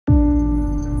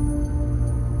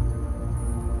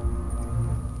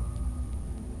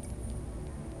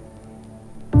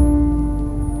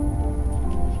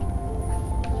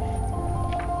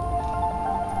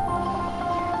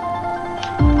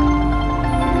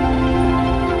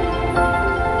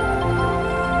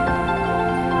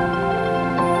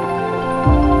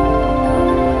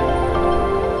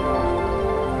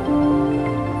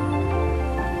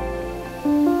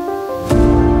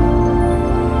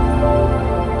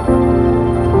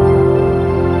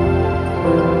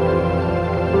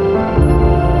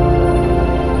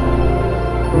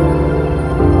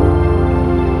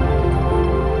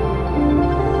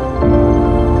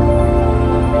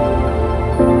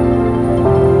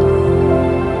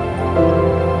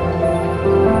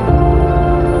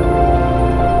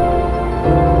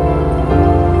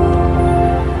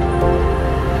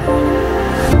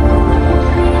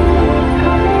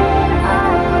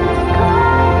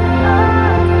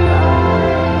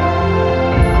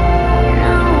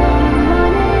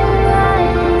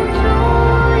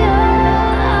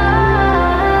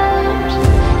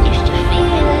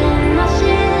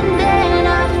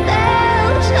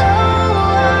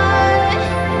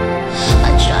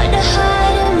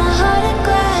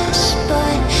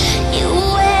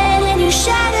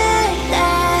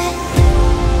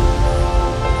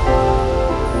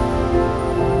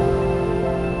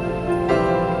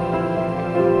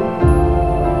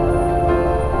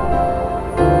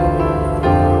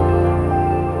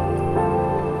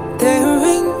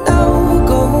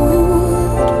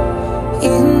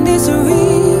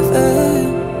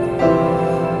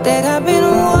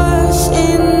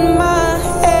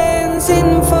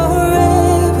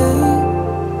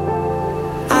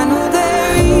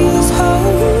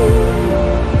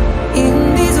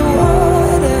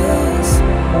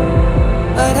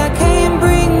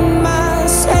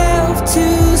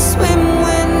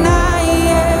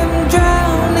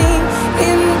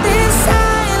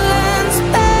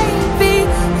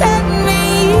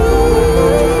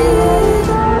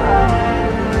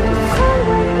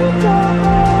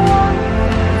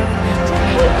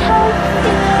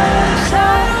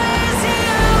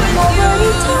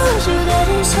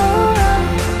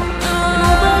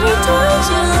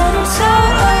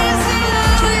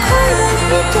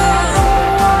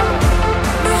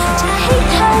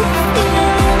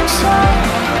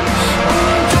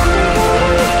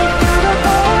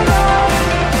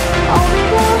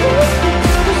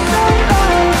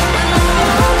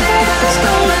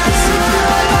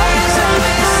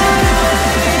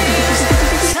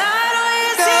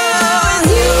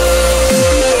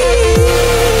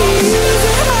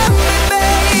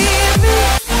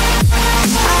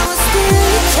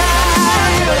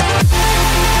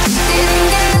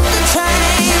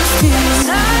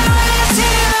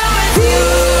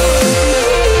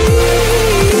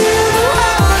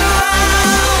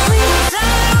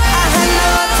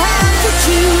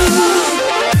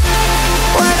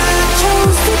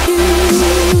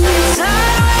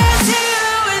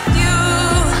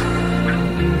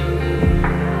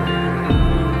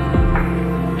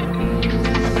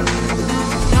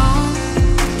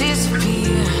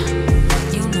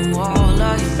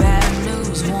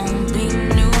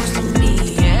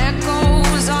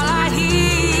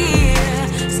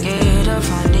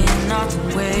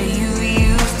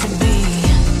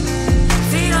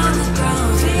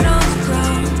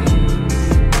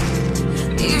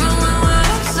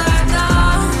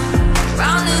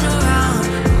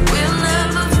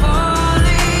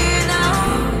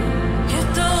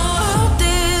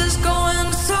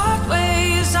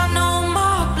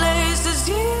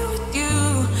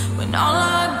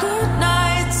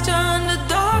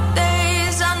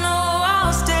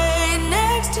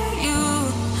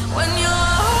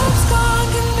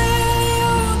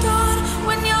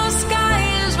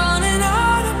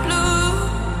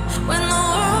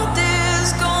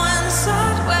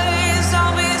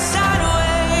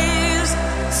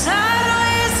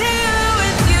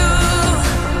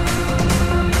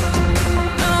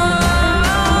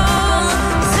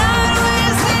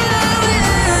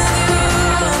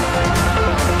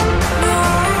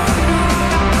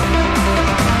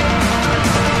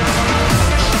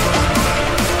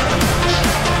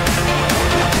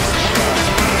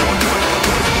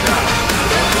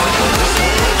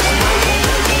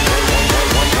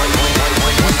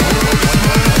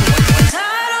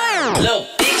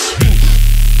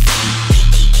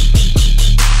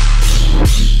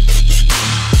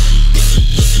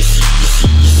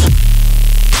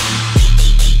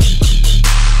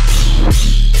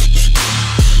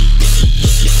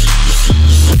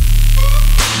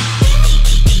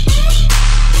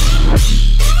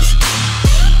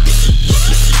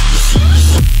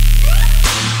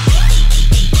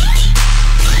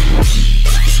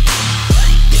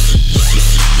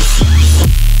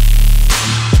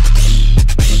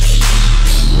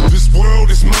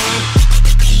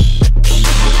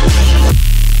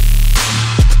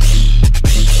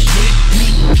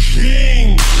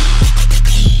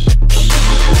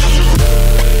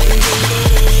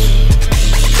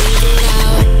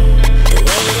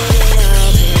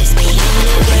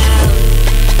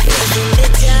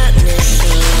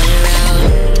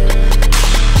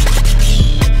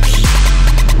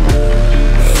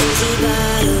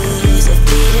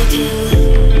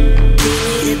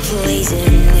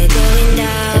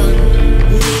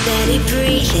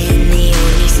breathing the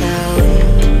only sound.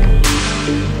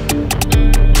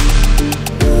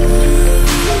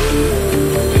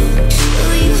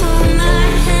 Will you hold my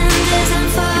hand as I'm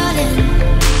falling?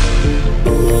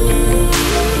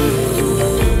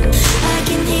 I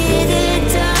can hear the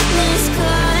darkness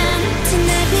calling.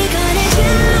 Tonight we're gonna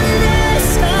drown the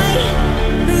sky.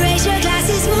 Raise your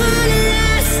glasses one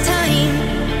last time.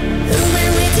 When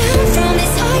we're down from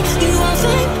this high, you won't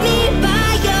find me by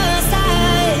your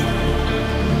side.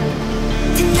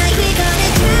 Tonight we're gonna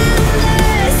drown the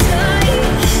sky,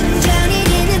 drown it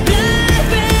in the blood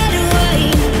red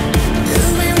wine.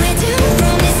 When we're down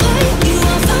from this high, you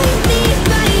won't find me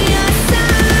by your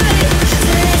side. So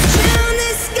let's drown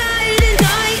the sky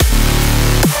tonight.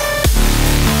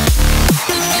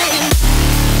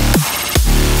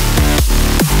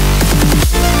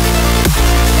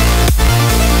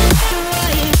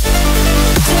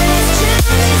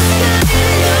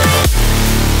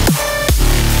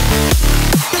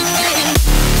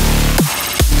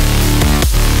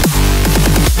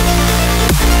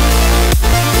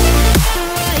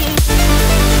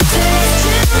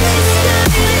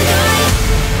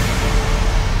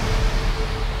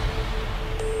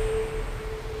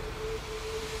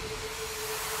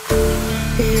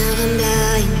 Now I'm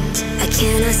blind, I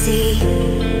cannot see.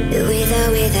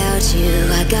 Without you,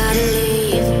 I gotta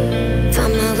leave.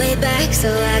 Find my way back so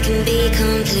I can be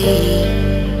complete.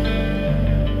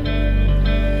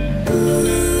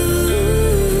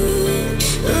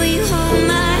 Will you hold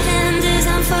my hand as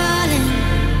I'm falling?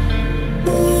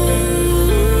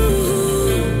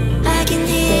 I can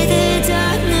hear the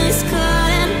darkness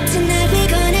calling. Tonight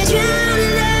we're gonna drown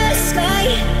the sky.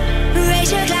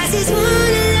 Raise your glasses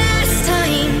one last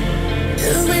time.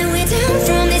 When we're down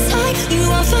from this high, you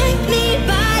won't find me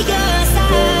by your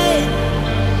side.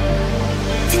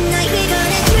 Tonight we're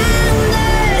gonna drown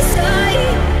the sky.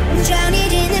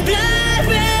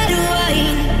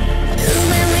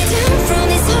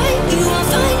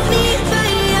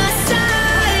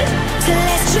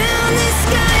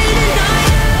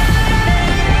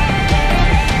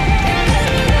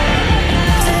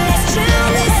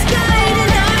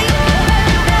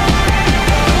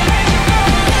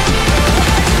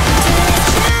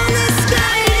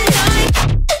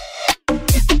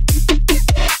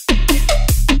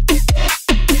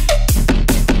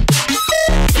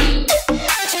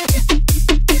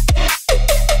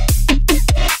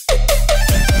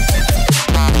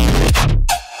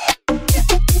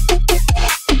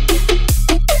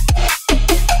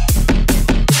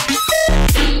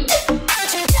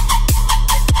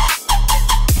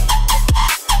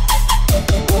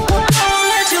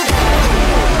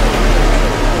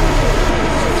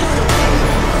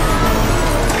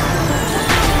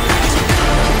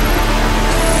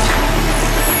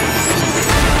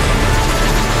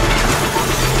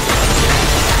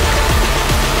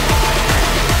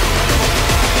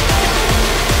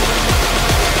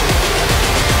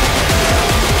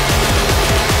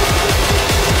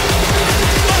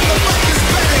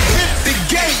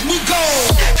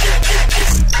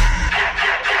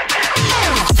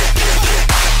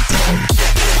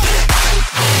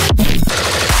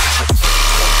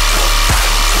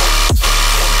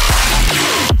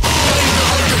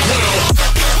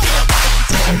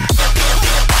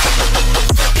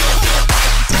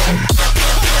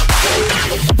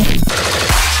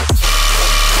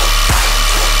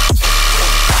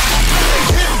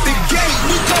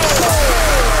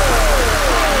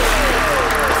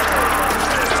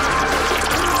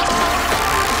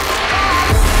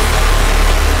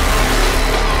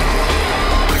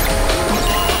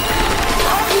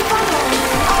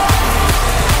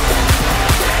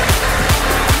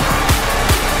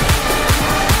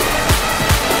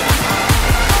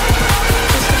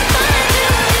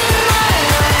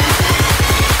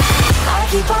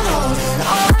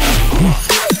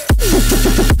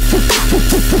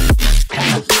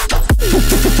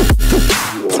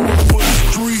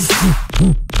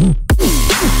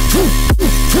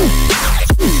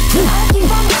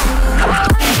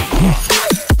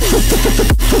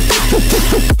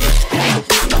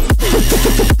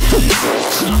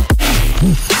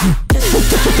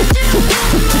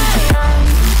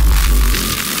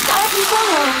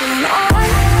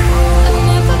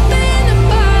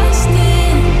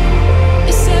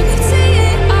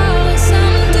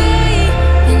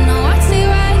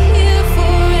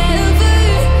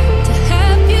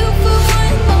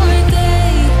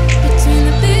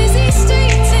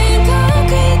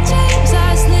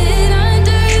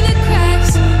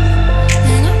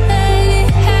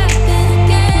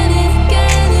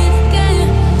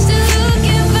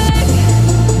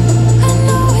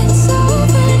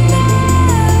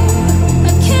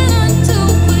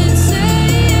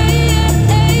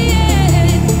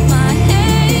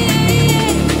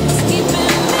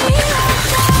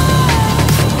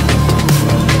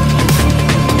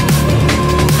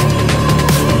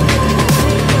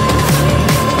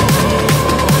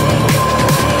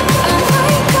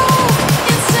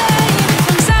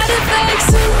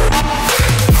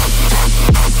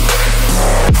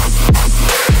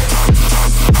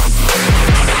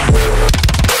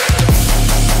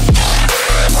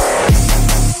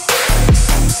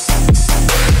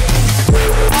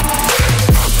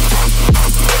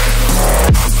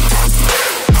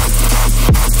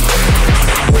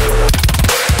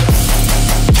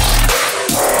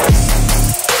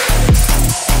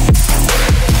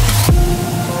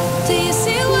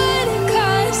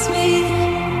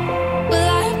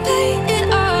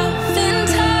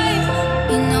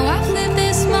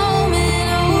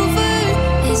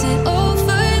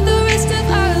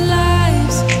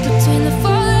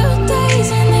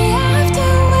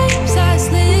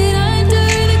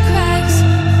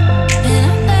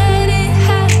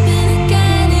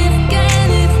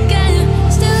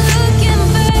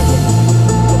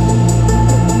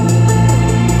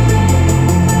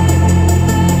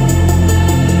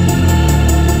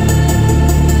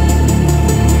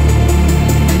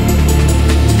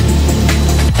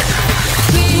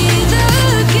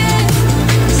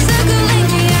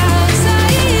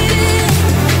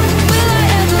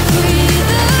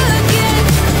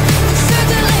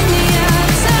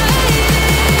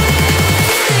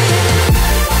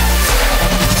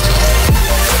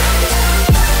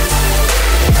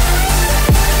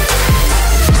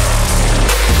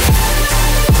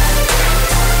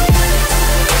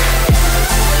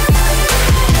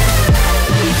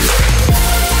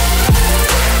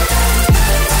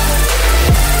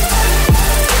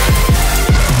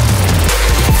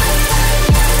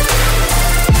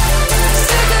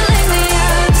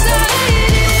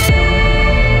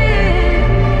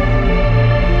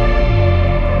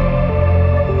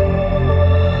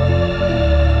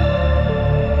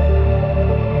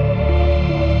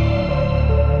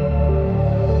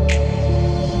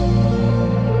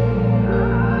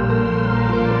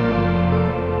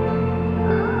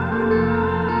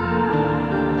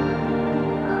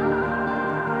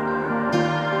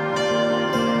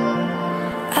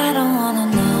 don't wanna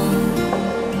know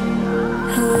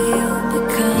who you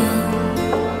become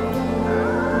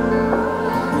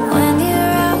when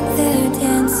you're out there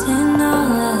dancing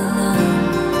all alone.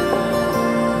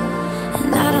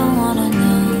 And I don't wanna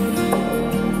know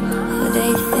who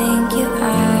they think you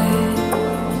are,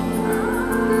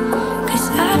 'cause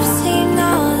I've seen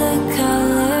all the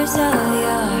colors of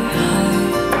your heart.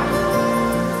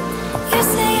 You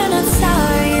say you're not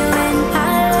sorry when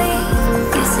I leave.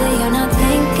 You say you're not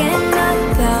thinking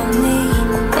about me,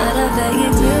 but I bet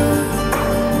you do,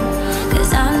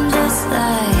 'cause I'm just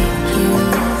like you.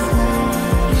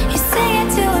 You say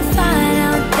you're doing fine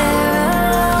out there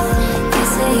alone. You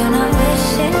say you're not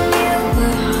wishing you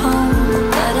were home,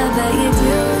 but I bet you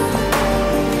do,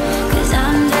 'cause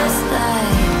I'm just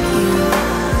like you.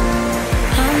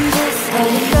 I'm just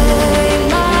like you. Lay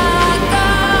my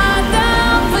guard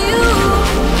down for you.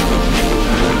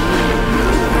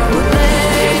 I would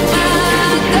lay my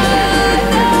guard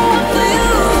down for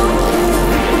you.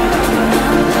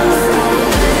 I'm just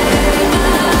like lay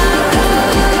my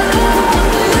guard down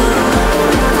for you.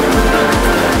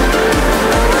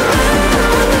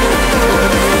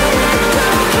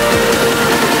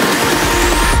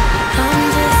 I'm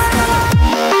just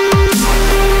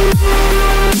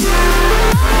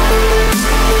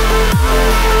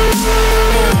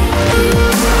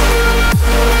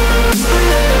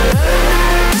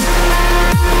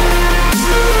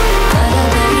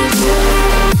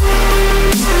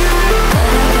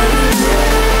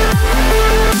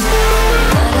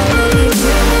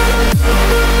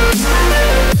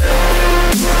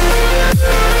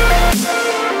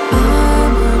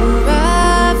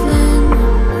unraveling,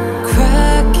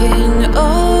 cracking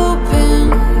open,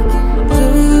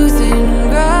 losing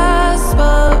grasp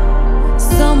of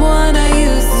someone I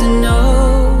used to know.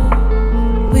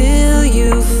 Will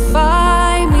you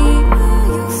find me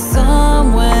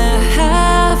somewhere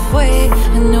halfway?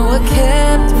 I know I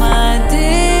kept my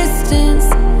distance,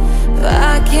 but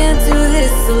I can't do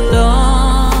this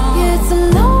alone. Yeah, it's a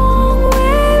long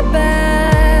way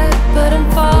back, but I'm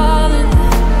falling.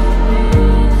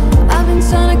 I've been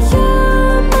trying to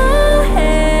cure my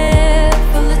head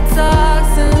full of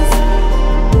toxins.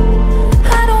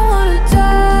 I don't wanna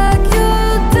drag you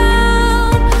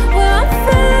down where I'm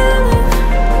feeling,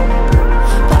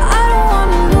 but I don't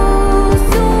wanna lose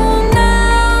you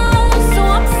now. So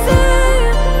I'm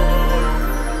saying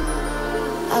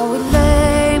I would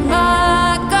lay my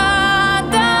guard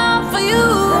down for you.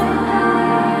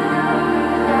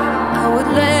 I would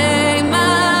lay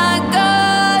my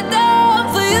guard down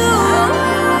for you.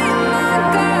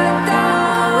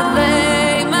 I would lay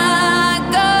my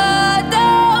guard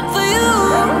down for you.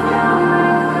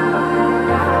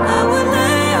 I would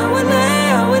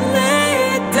lay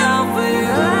it down for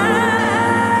you.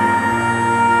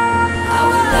 I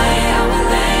would lay it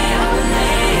down for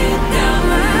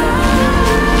you.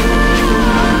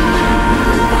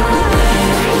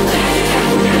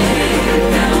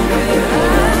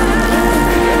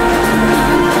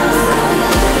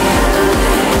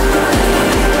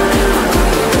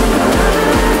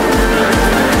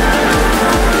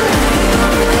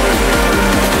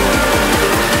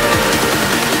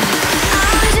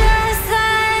 I'm just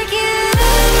like you.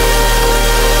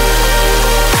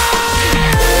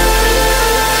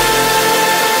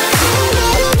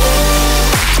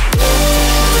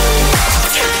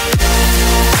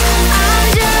 I'm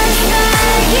just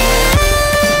like you.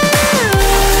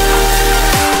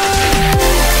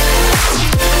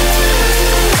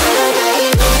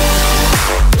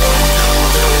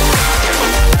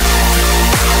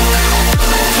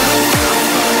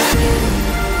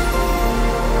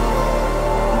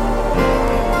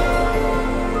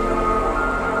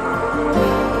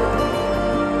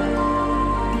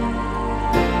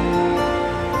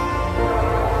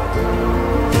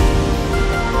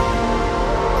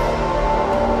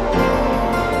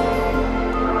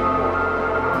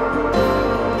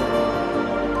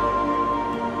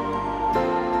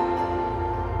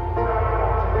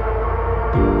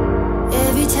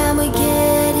 Every time we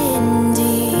get in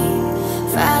deep,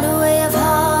 find a way of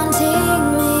haunting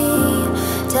me.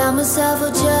 Tell myself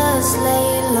I'll just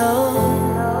lay low.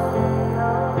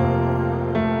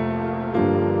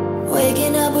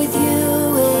 Waking up with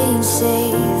you ain't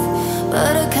safe,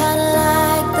 but I kinda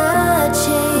like the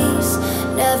chase,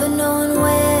 never knowing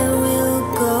where we'll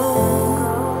go.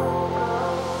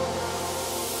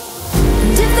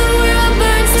 And if the world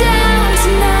burns down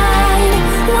tonight,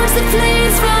 watch the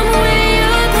flames from where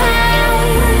you're high,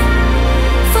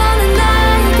 falling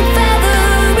like a feather.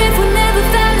 If we never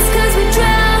found us, 'cause we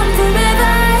drown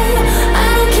forever. I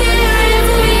don't care if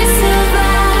we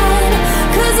survive,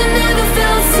 'cause I never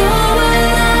felt so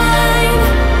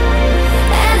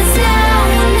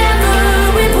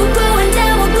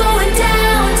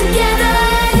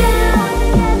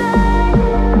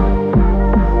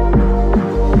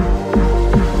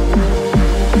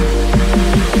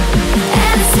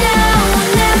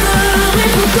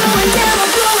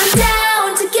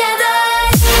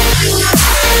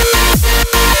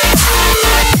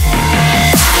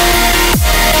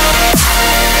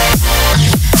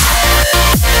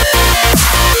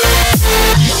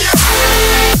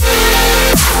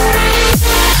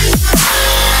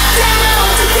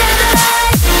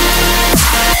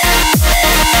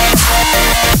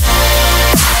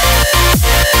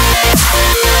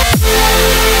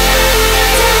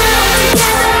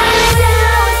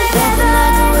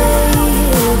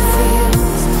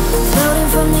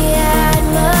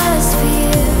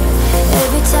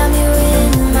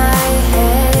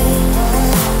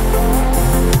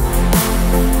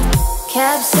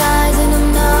lies and I'm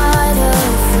not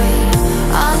afraid.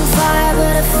 On fire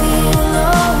but I feel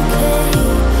okay,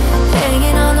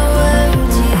 hanging on the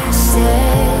words you say.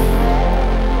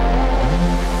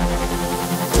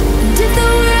 And if the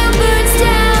world burns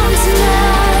down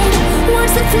tonight,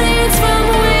 watch the flames from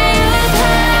way up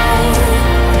high,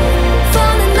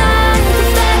 falling like a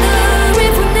feather.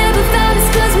 If we never found us,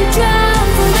 'cause we drown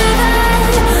forever.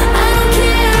 I don't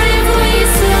care if we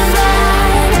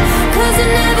survive, 'cause I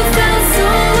never felt so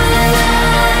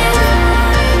alive.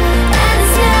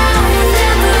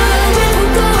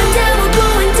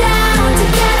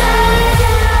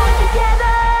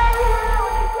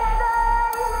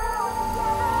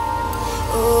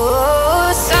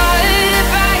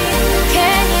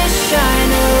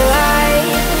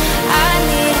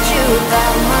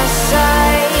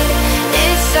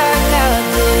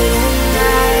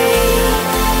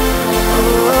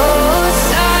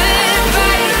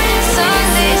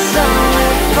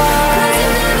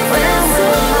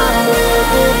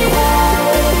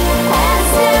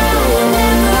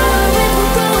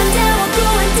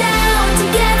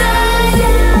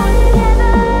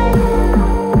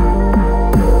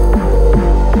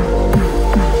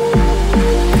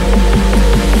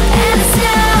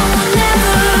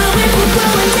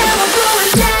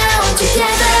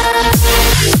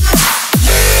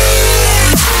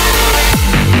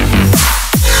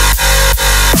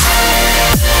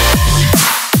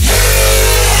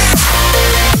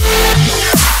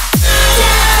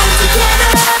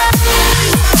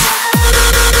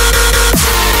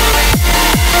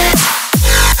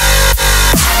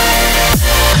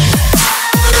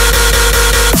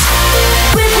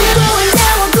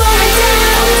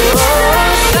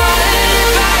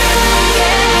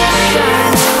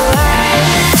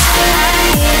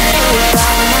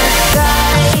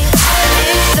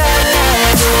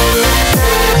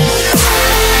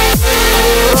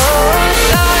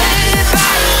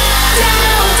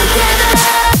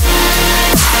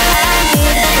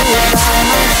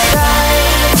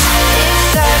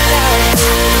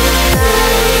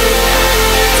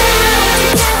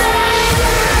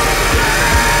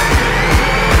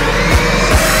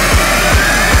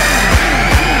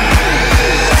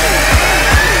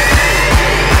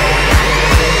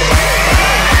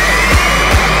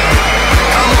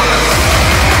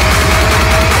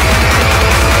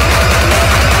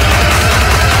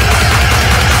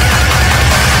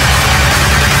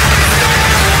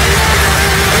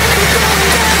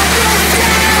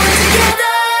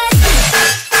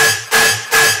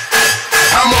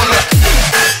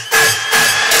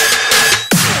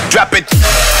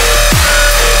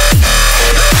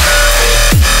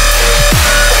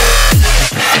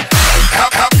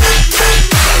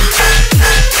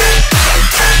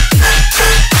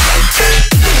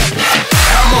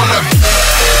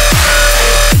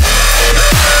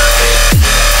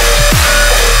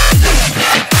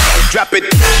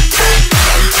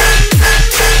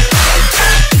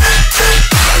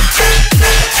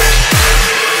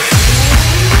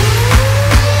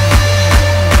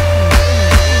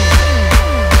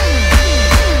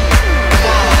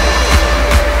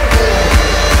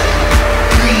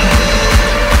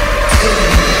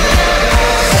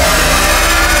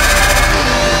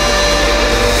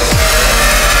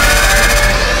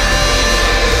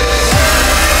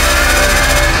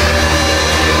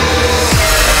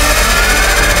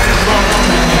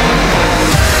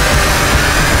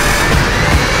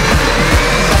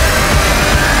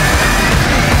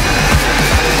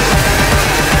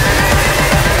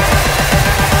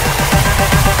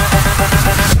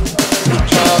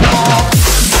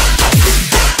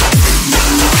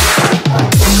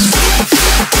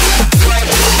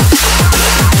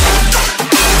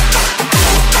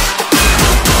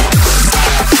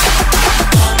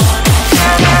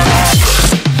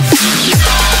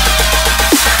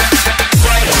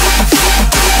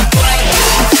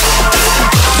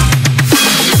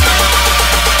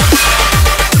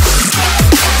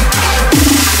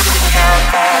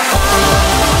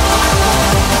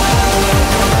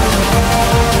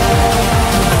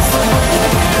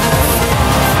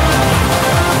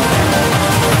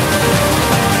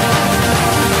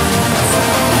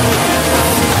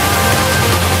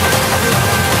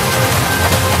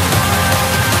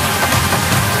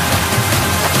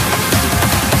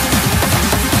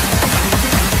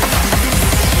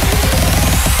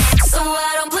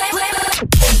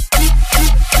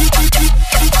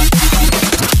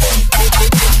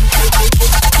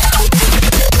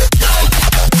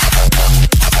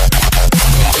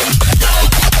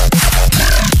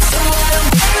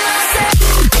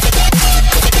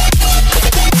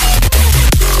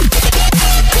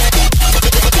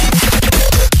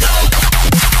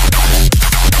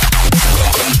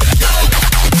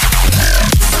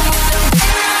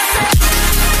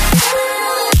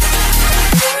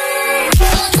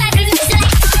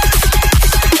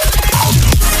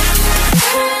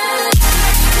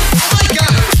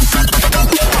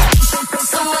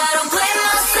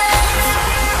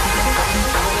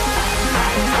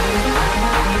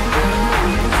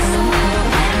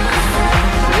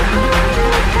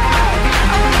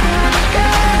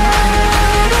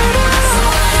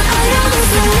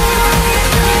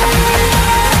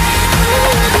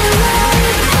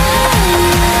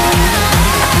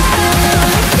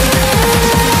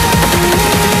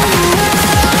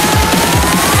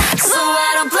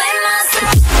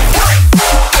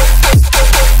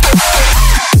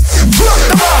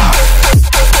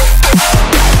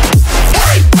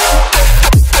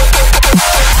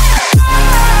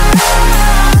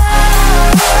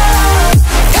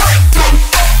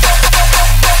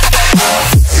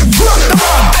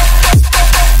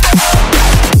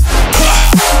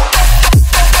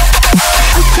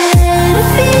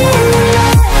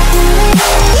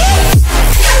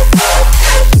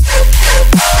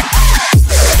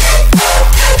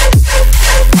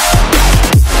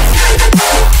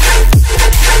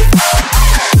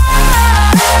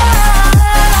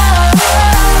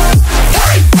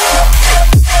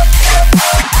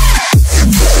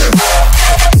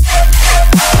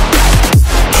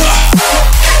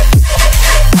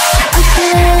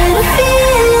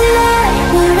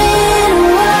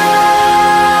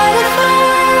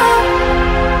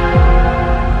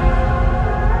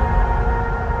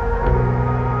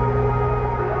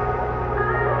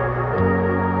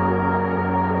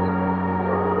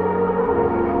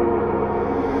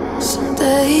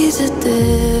 are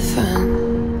different.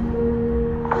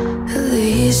 At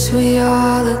least we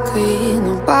all agree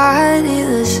nobody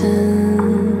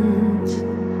listens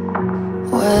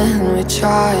when we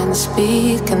try and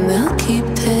speak, and they'll keep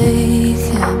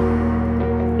taking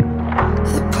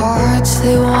the parts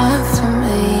they want from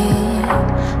me.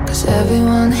 'Cause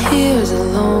everyone here is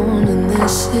alone in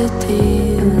this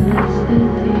city.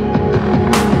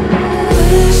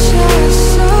 Wish I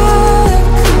saw it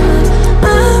coming.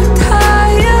 I'm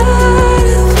tired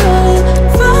of running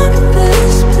from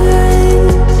this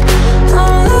place.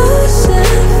 I'm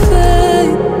losing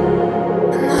faith,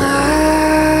 and I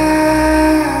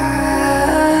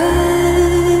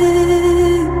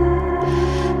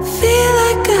feel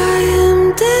like I am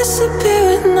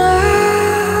disappearing now.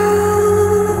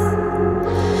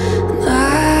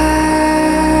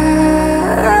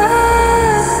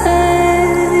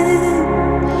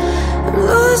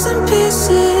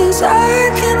 Pieces I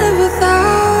can't live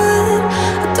without.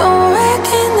 I don't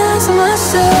recognize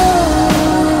myself.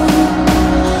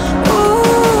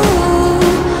 Ooh,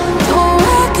 don't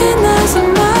recognize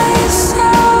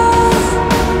myself.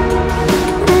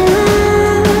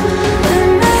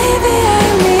 And maybe I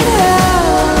need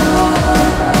help.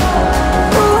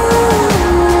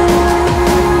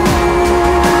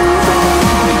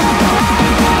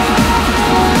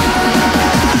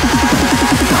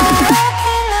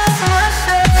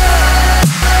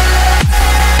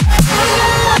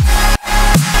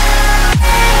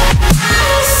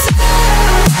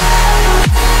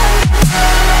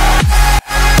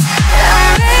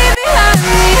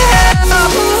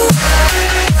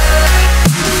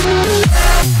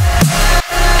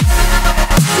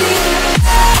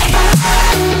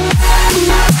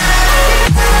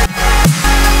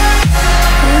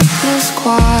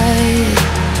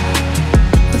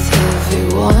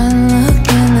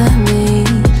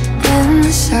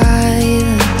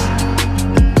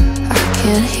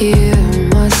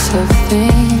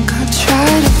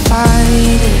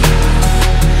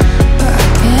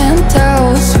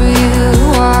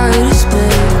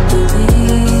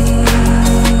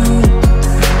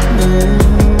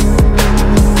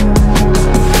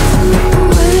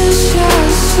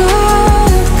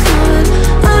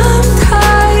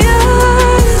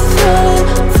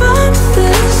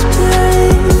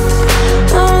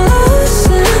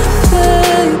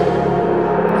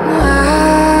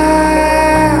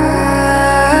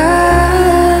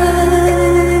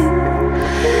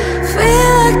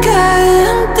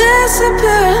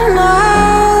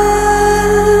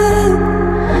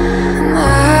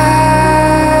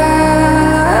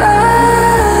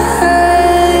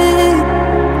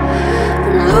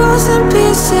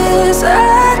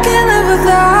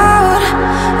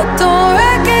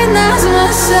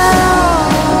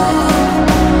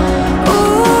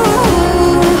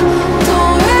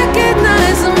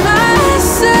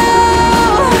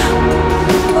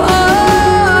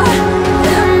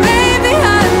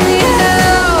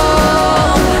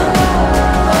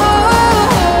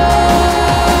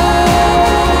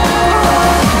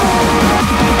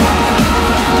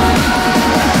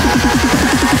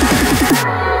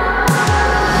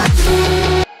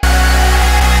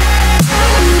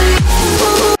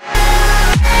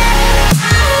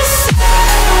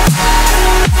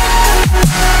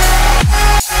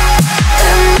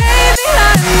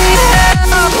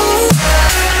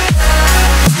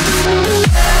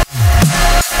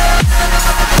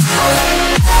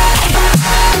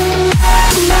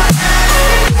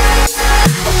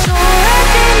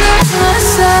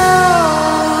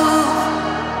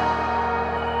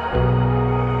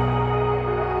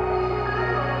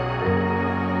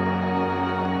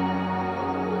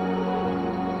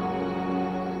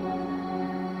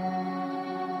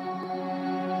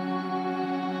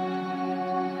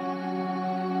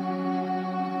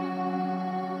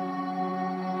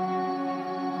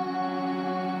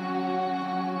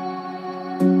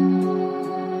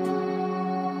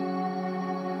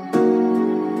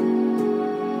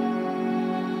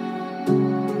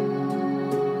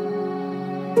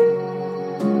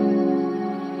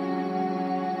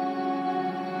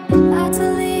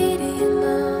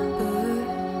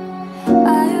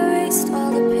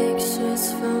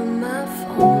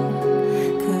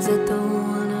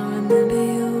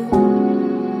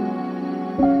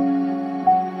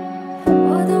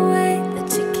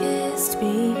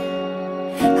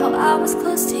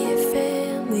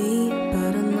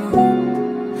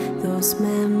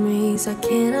 I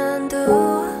can't undo.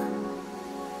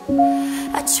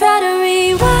 I try to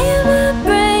rewire my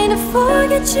brain to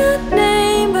forget your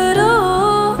name, but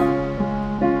oh,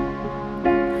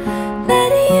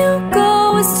 letting you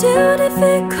go is too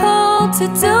difficult to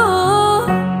do.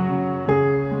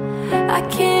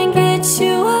 can't get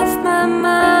you off my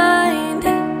mind.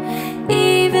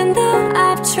 Even though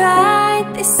I've tried,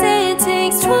 they say it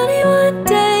takes 21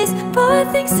 days for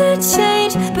things to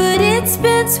change. But it's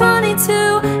been 22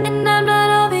 and I'm not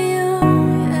over you,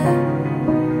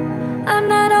 yeah. I'm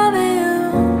not over you.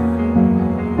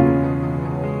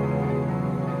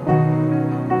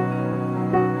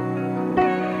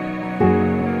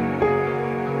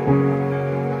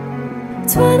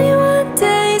 21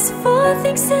 days for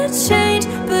things to change,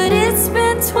 but it's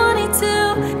been 22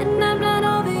 and I'm not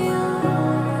over you.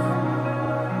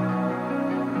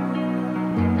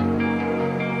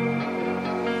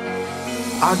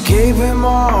 I gave him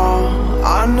all,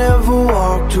 I never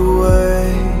walked away.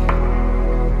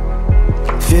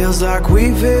 Feels like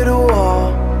we've hit a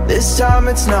wall, this time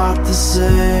it's not the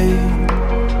same.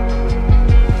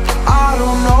 I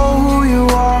don't know who you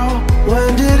are, when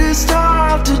did it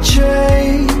start to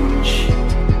change?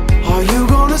 Are you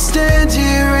gonna stand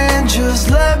here and just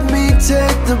let me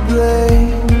take the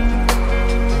blame?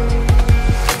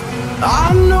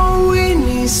 I know we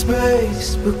need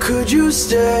space, but could you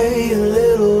stay a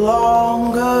little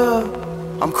longer?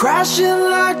 I'm crashing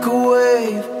like a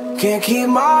wave, can't keep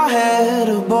my head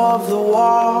above the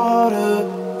water.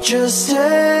 Just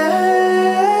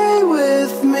stay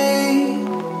with me,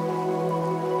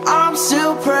 I'm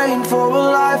still praying for a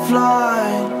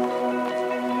lifeline,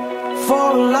 for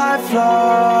a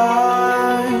lifeline.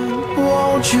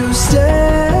 Won't you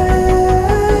stay?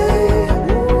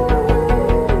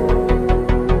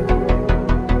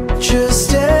 Just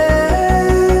stay.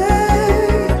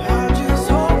 I just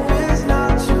hope it's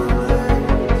not too late.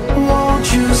 Won't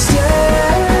you stay?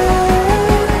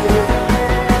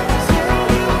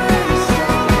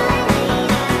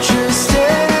 Just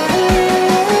stay.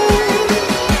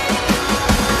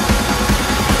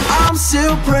 I'm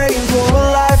still praying for a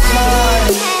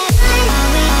lifeline.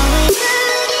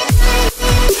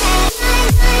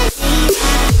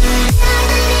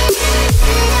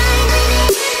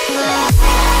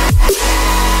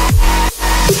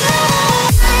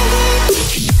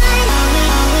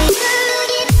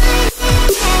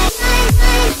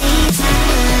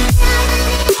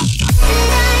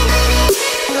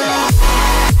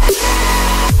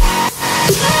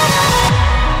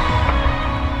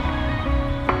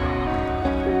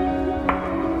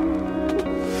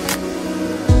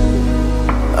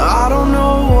 I don't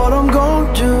know what I'm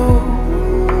gonna do,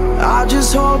 I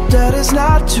just hope that it's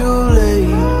not too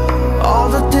late. All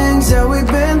the things that we've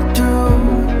been through,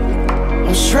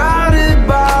 I'm shrouded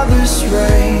by this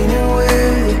rain, and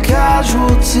we're the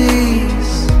casualties.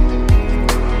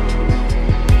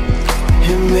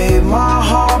 It made my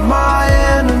heart my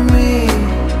enemy.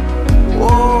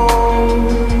 Whoa,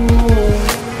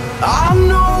 I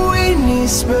know we need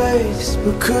space,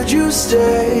 but could you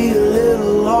stay a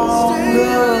little longer?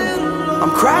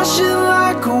 I'm crashing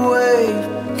like a wave,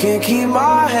 can't keep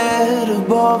my head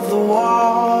above the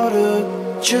water.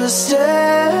 Just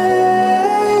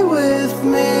stay with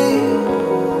me,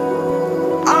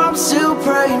 I'm still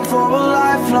praying for a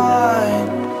lifeline,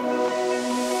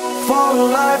 for a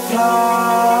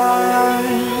lifeline.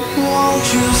 Won't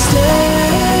you stay?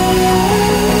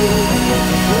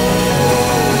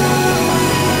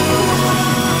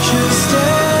 Just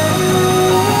stay.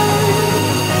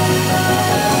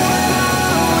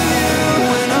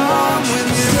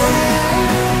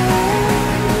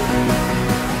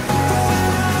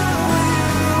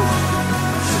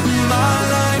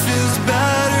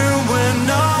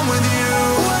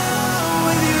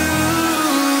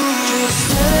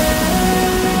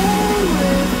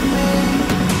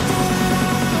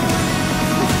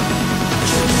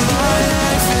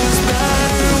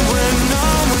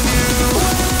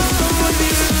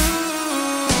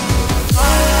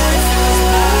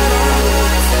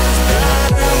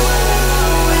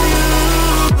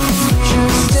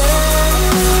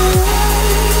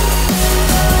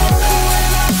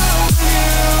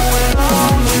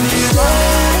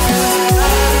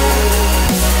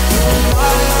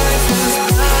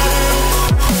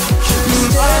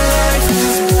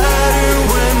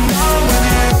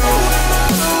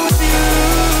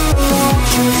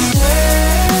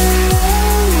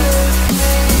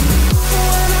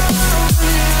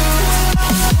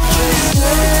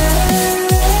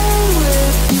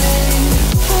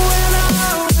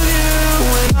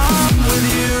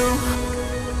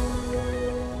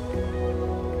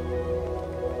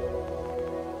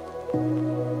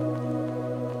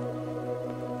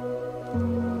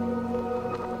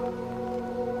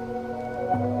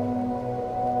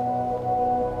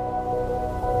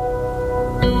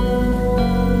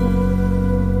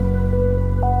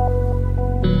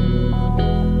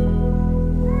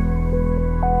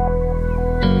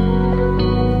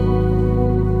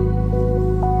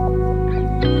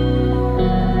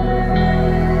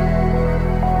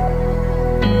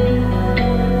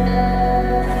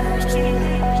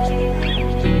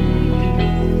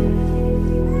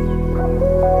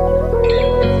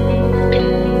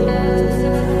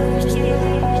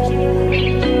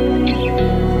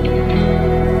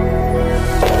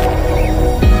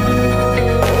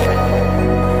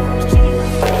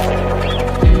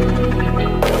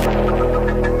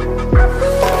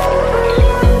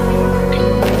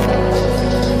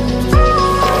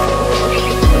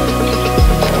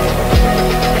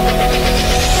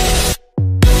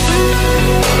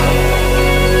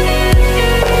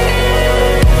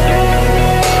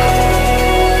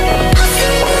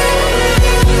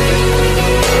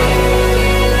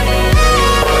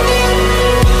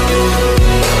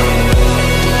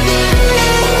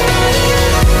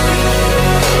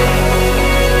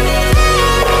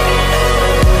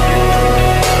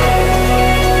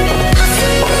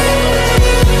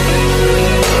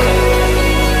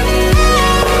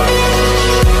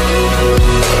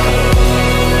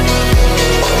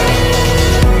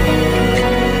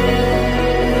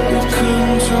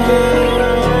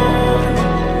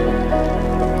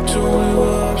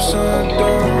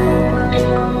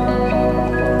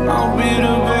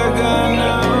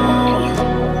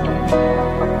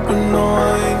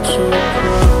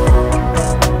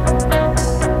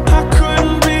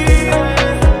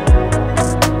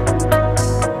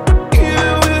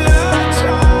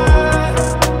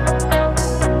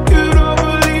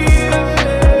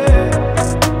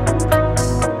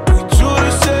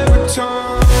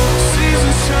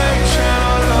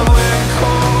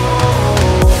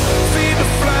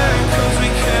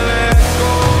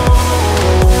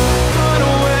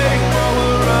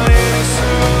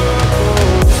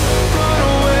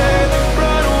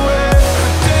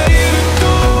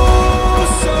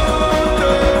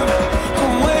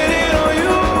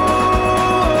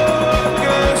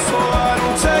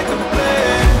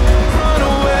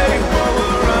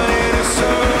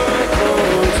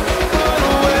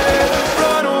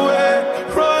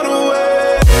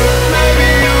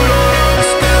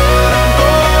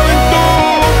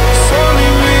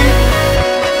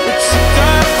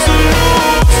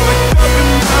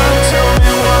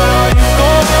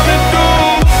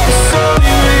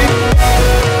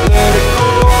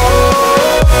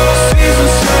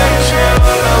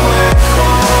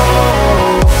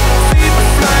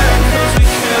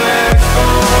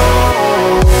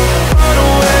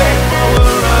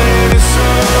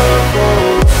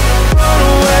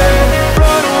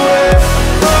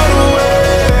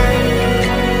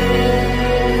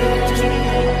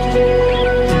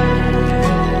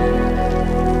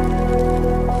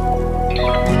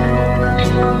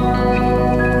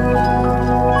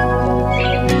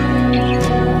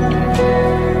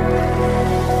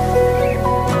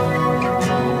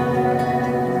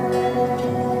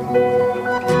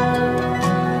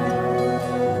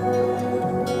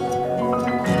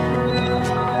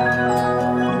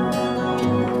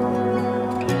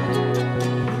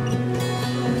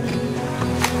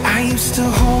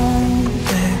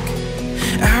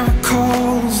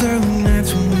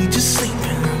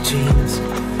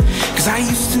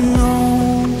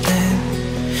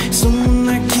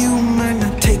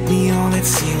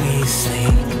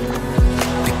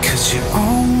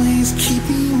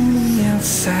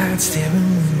 outside,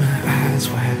 staring with my eyes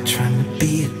wide, trying to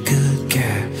be a good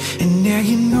guy. And now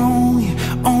you know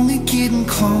you're only getting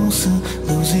closer,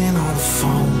 losing all the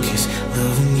focus.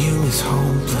 Loving you is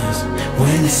hopeless.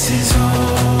 When this is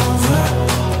over,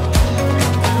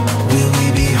 will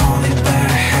we be haunted by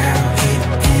how it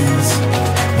ends?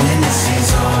 When this is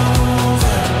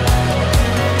over,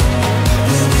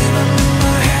 will we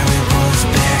remember how it was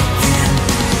back then?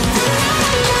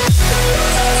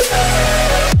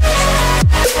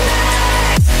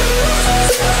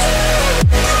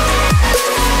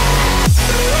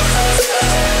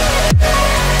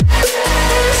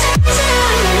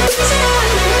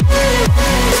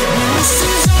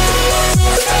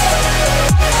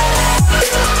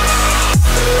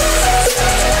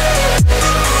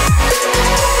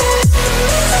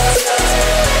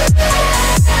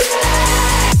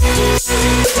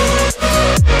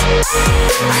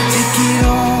 I take it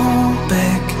all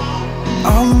back,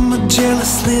 all of my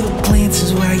jealous little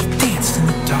glances while you danced in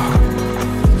the dark.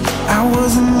 I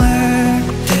wasn't like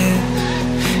that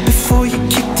before you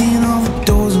kicked in all the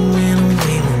doors and ran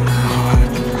away with my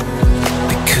heart.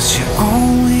 Because you're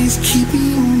always keeping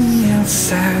me on the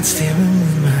outside, staring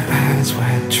with my eyes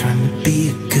wide, trying to be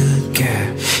a good guy.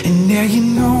 And now you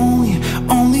know you're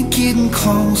only getting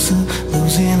closer,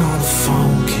 losing all the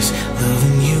focus.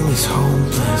 Loving you is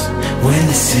hopeless. When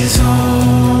this is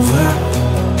over,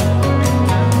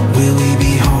 will we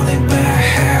be haunted by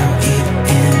how it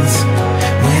ends?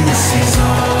 When this is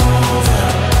over,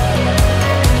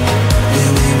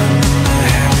 will we remember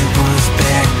how it was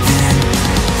back then?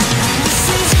 This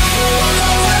is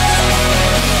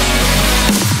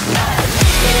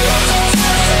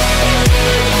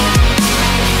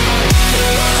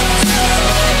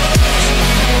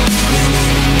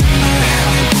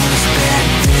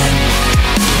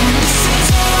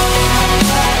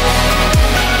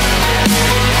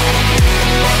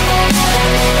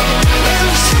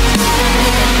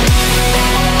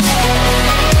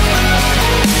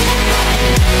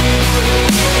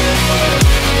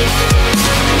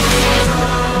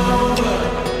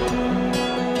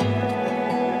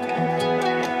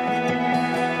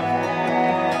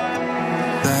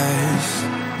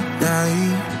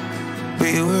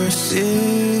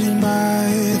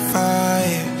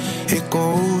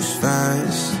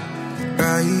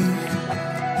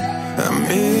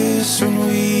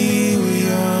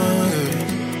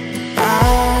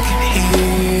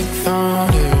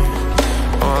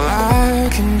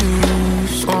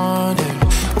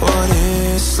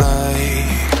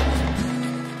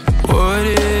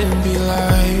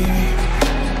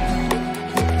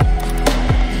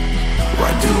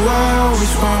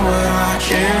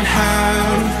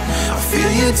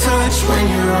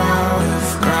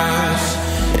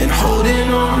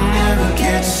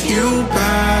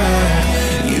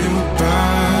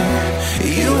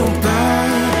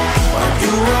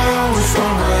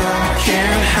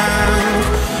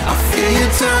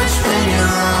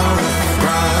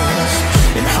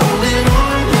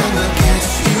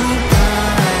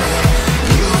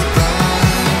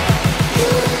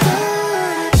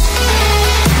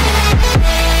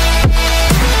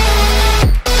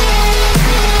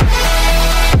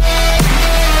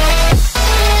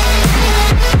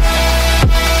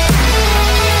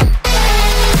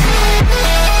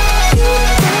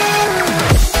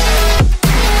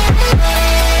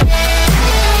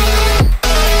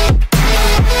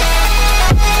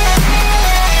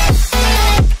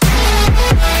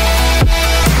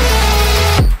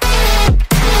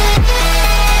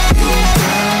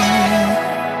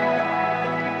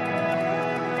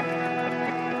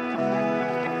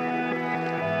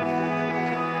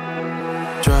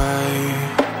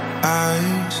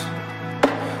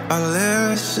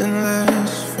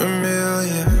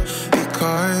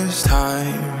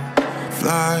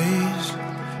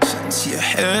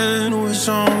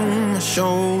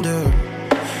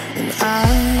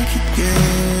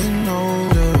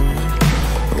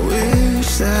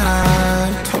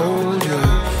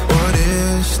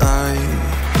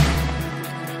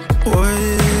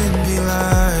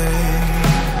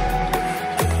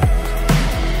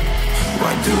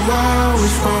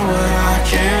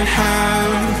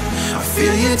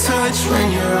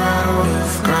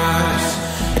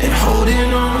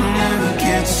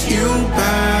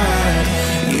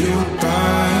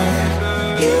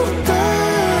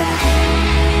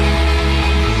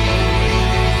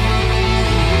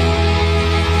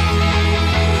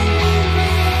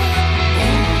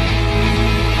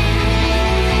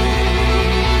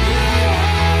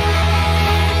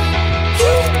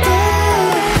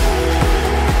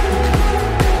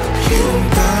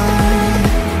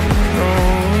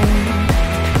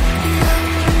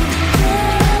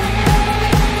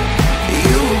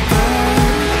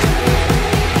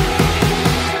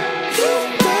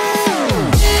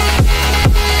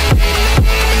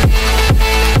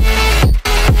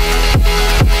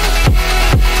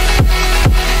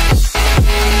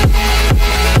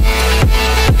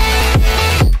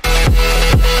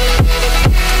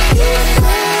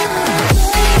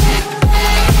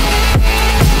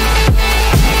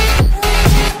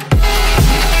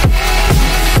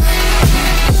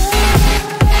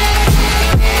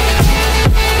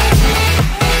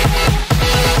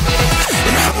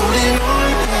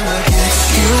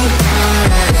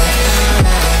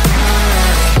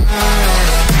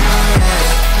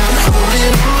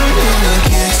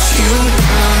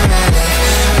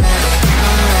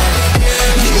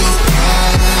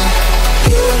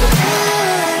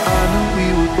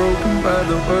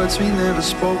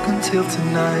spoken till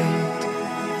tonight.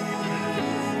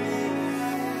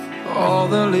 All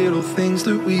the little things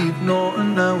that we ignore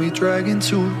and now we drag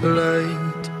into the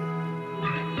light.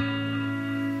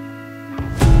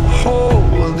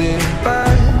 Holding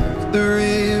back the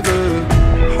river,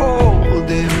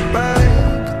 holding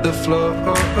back the flood.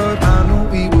 I know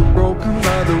we were broken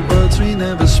by the words we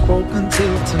never spoke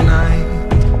until tonight.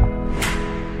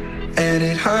 And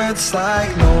it hurts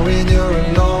like knowing you're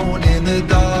alone in the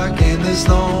dark and there's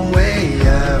no way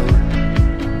out.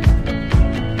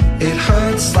 It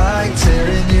hurts like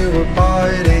tearing you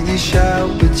apart and you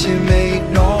shout but you make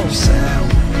no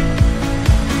sound.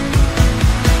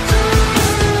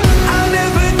 I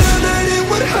never knew that it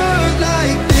would hurt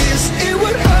like this. It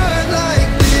would hurt like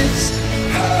this.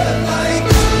 Hurt like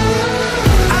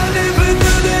I never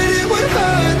knew that it would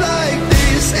hurt like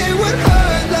this. It would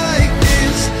hurt like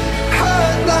this.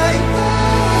 Hurt like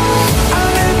I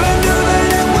never knew that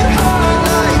it would hurt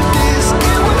like this.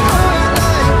 It would hurt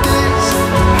like this.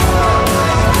 Hurt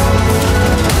like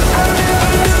I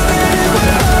never knew that it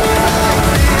would hurt like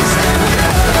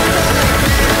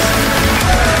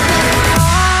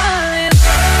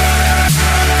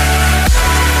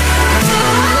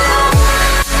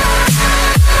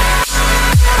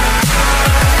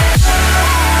this.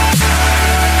 It would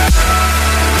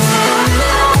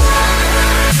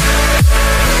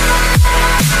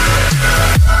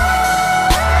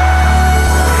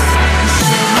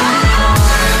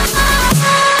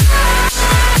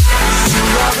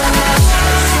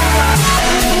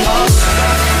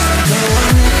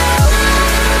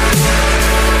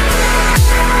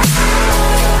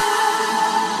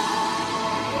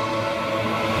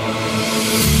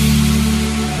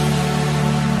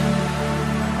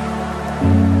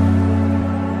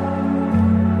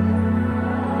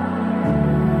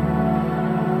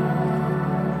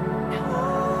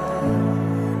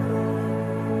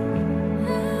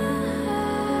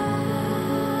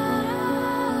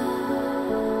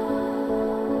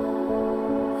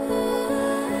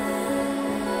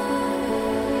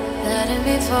letting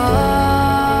me fall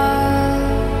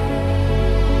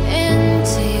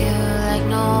into you like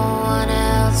no one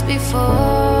else before.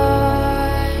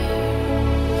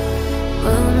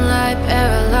 Moonlight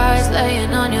paralyzed,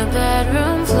 laying on your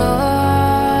bedroom floor.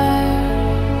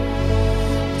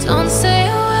 Don't say a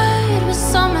word, but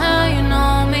somehow you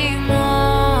know me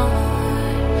more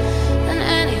than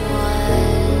anyone.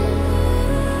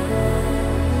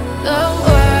 The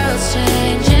world's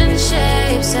changing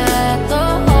shapes, set the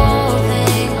whole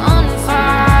thing on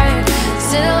fire.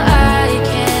 Still I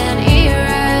can't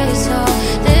erase all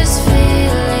this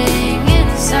feeling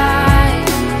inside.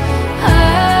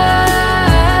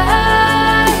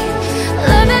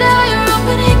 Love it how you're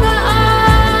opening my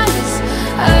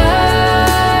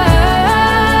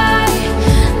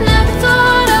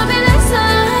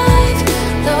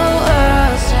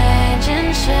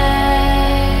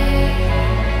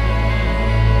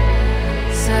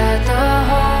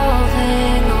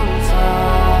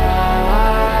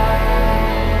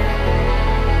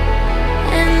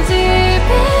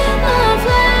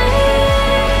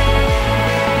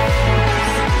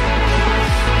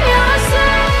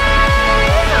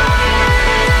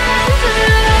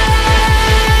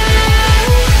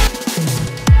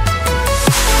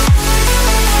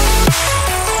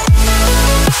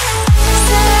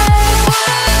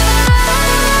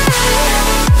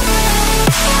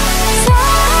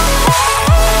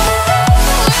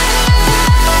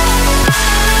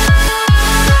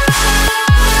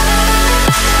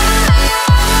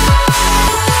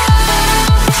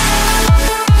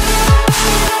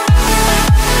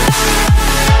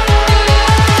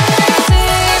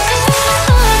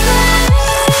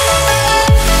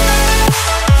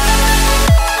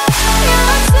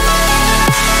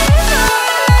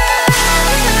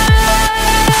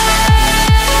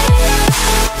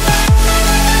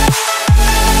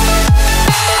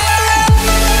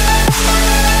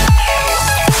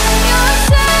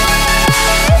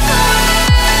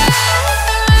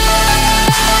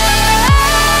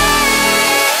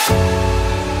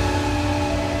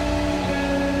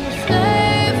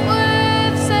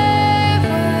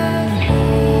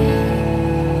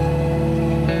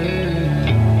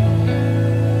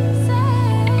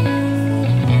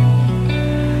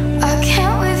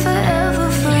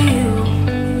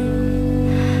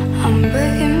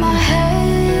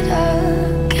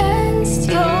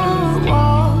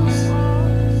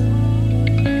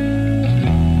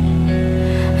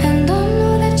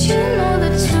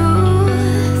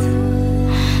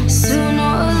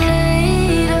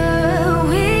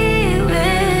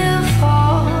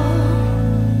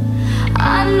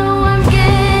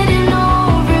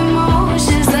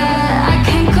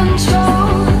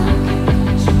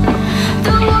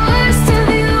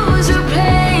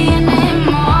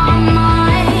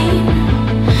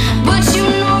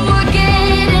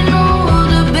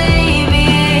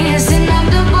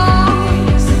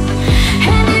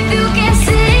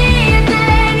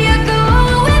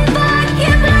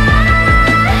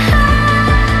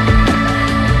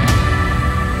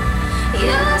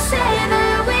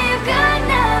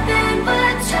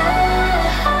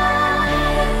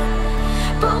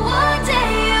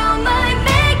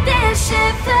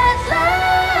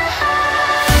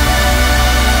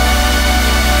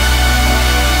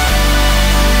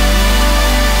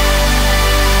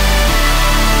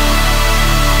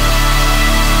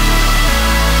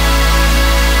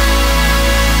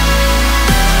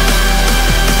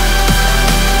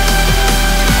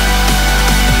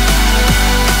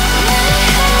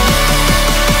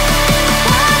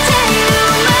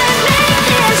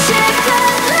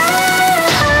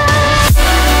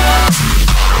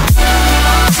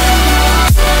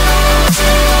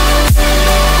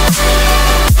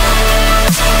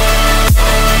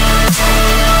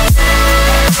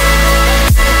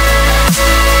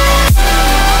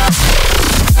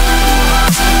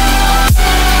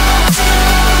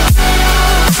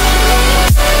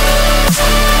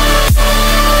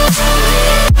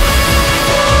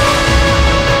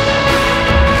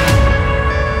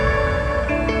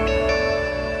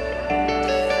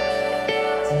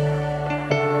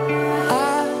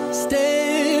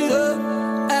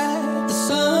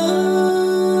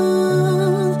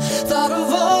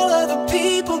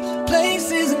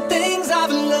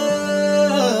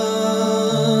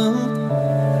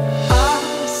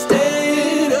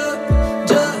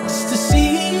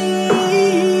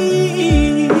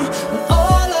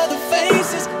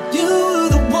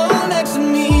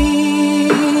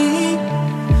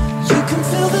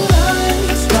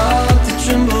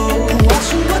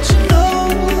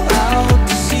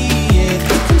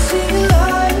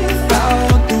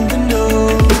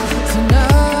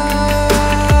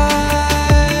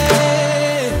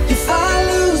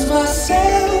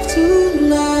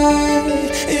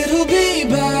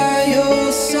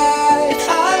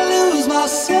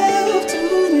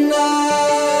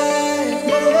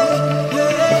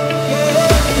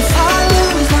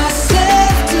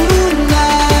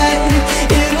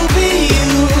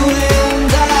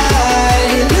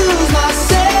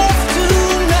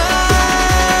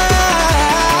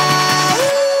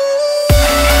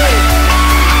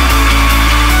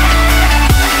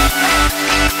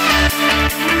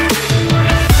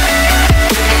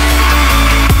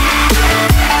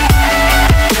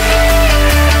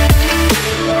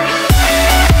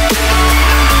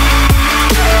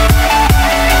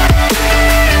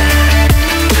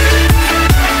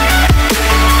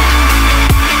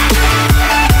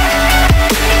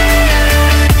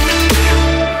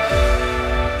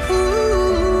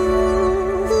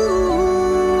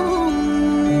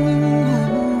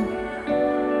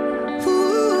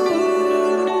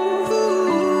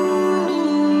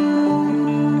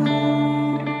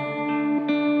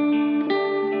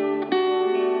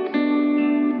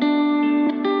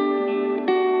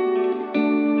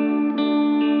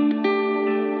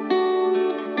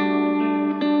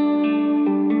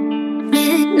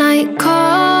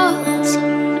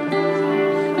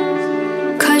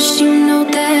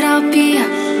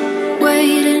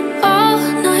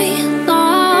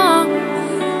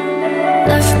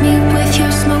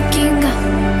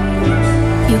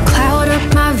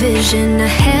vision, a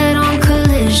head-on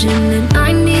collision, and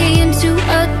I'm me into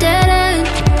a dead end.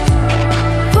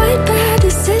 White bad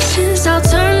decisions, I'll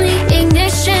turn the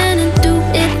ignition and do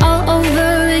it all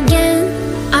over again.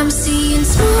 I'm seeing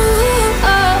smoke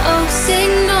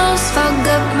signals fog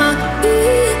up my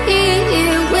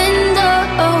rear window.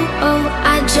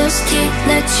 I just can't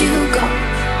let you go.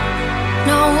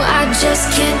 No, I just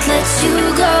can't let you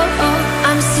go.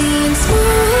 I'm seeing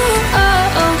smoke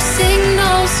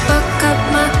signals fuck up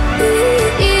my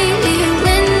rear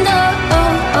window.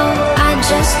 I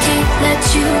just can't let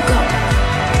you go.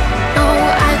 No,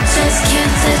 I just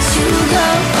can't let you go.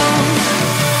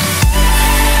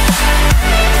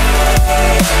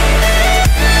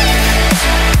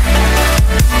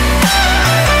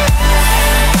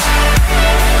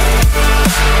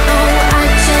 No, I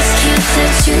just can't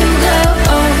let you go.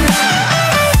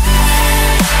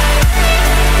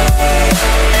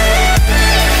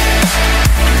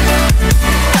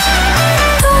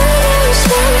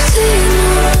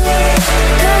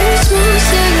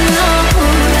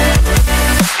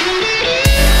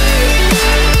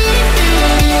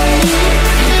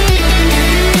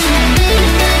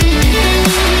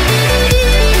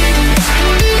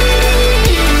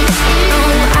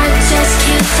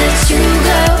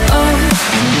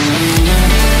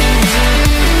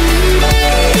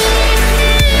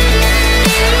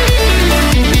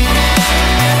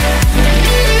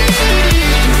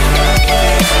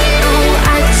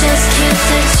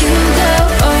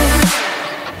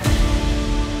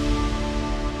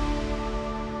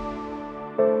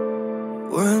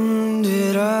 When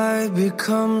did I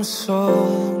become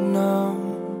so numb?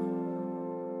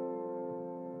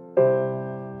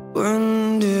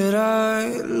 When did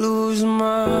I lose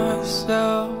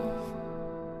myself?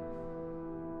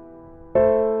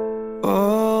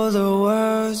 All the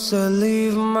words that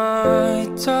leave my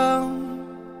tongue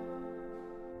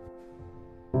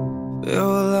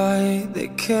feel like they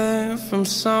came from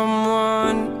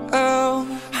someone else.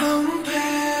 I'm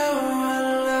paralyzed.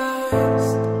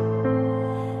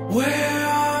 Where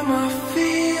are my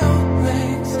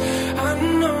feelings? I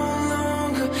no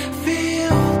longer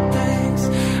feel things.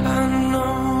 I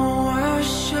know I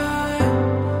should.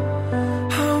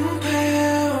 I'm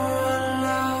paralyzed.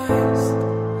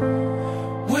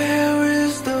 Where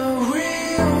is the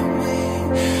real me?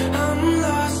 I'm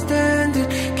lost and it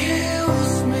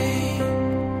kills me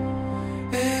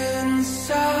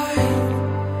inside.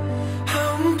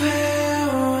 I'm paralyzed.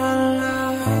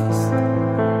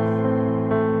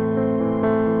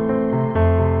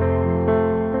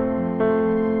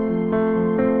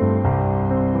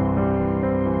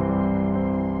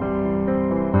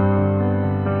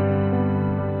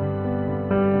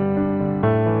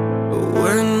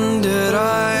 When did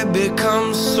I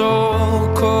become so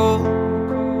cold?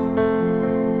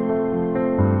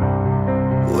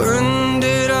 When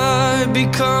did I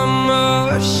become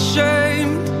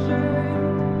ashamed?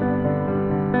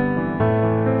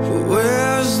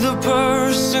 Where's the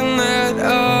person that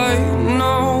I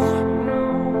know?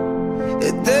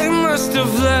 They must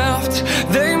have left,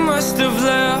 they must have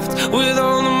left with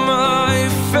all of my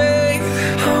faith.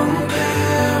 I'm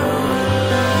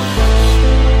paralyzed.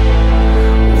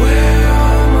 Where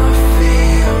are my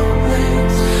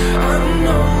feelings? I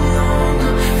no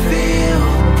longer feel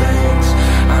things.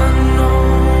 I know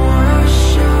I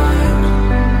should.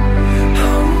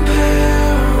 I'm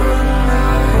paralyzed.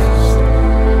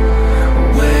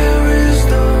 Where is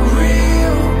the real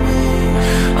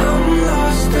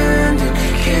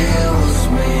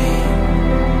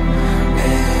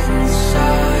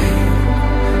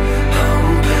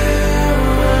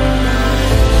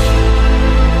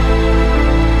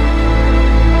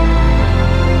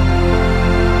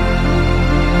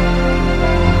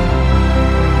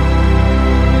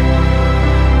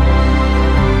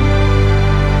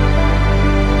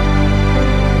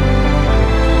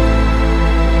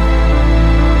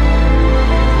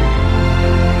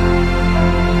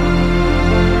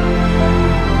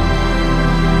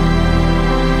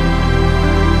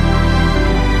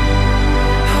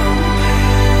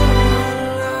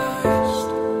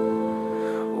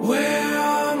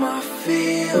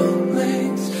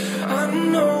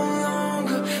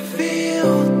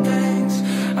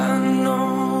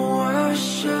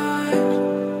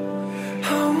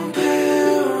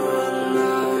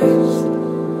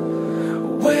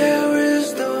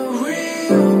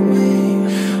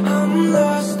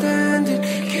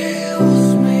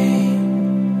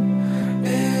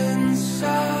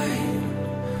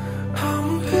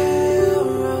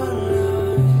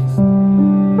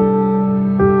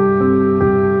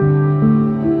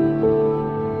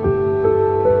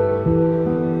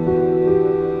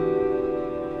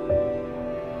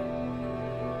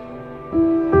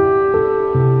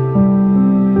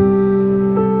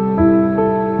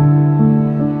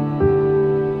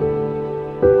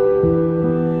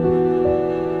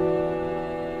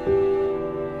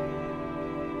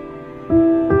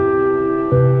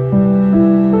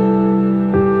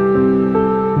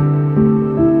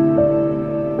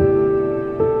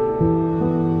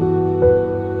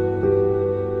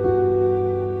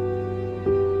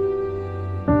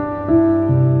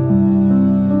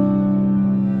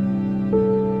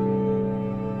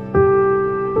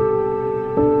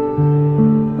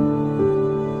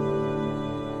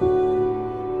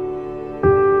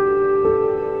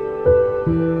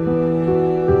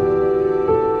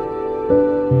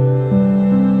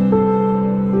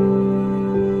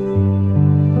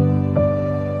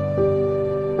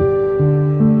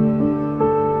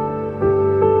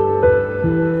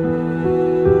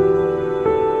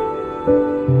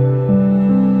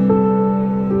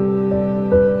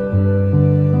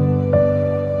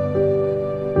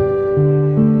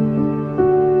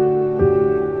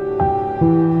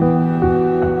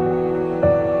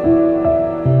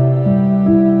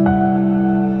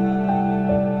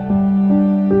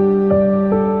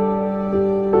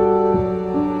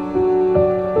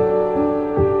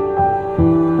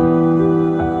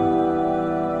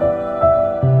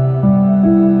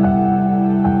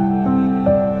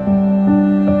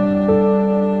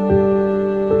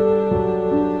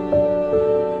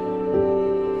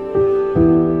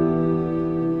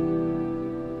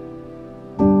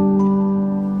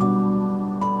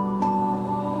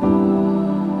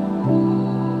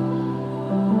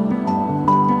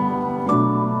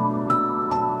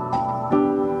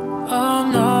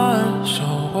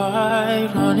tried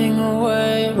running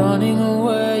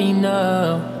away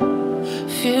now.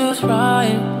 Feels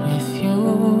right with you.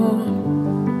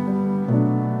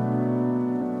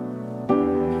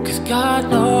 'Cause God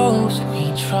knows we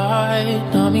tried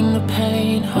numbing the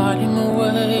pain, hiding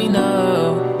away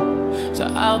now. So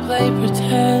I'll play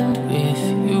pretend with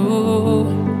you.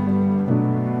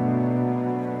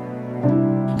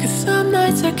 'Cause some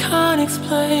nights I can't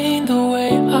explain the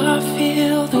way I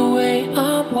feel, the way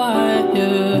I'm wired.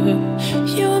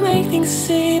 You make things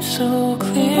seem so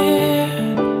clear,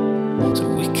 so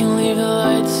we can leave the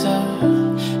lights out.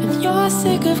 And you're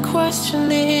sick of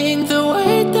questioning the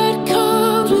weight that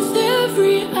comes with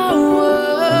every hour.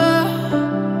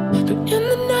 But in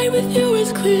the night with you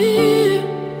it's clear,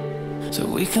 so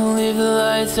we can leave the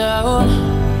lights out.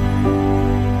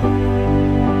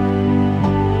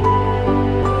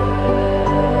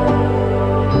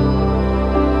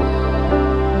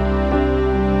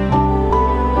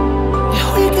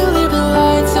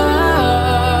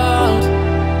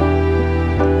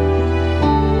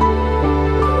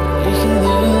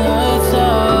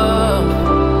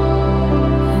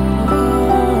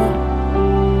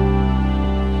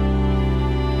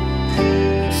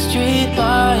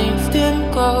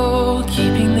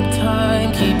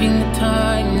 Keeping the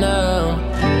time now.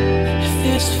 If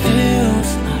this feels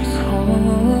like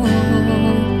home,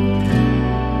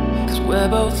 'cause we're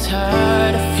both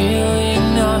tired of feeling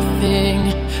nothing.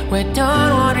 We're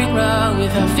done wandering around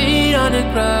with our feet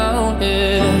underground,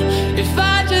 yeah. If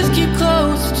I just keep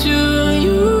close to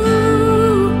you,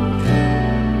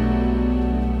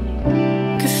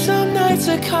 'cause some nights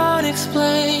I can't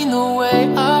explain the way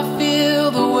I feel,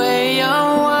 the way I'm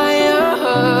wired.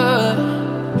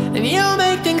 And you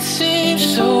make things seem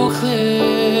so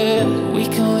clear. We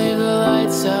can leave the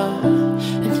lights out.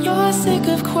 And you're sick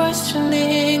of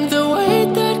questioning the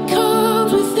weight that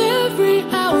comes with every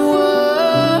hour.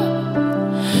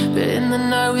 But in the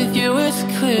night with you it's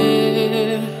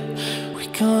clear. We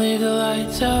can leave the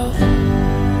lights out.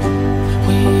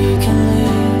 We can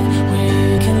leave, we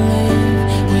can leave,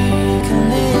 we can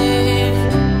leave.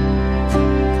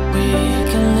 We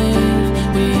can leave,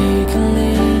 we can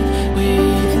leave, we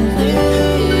can leave.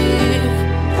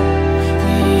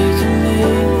 We can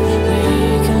leave, we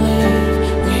can leave,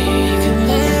 we can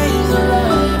leave the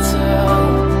lights out.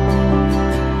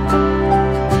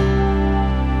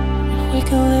 We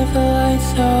can leave the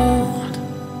lights out.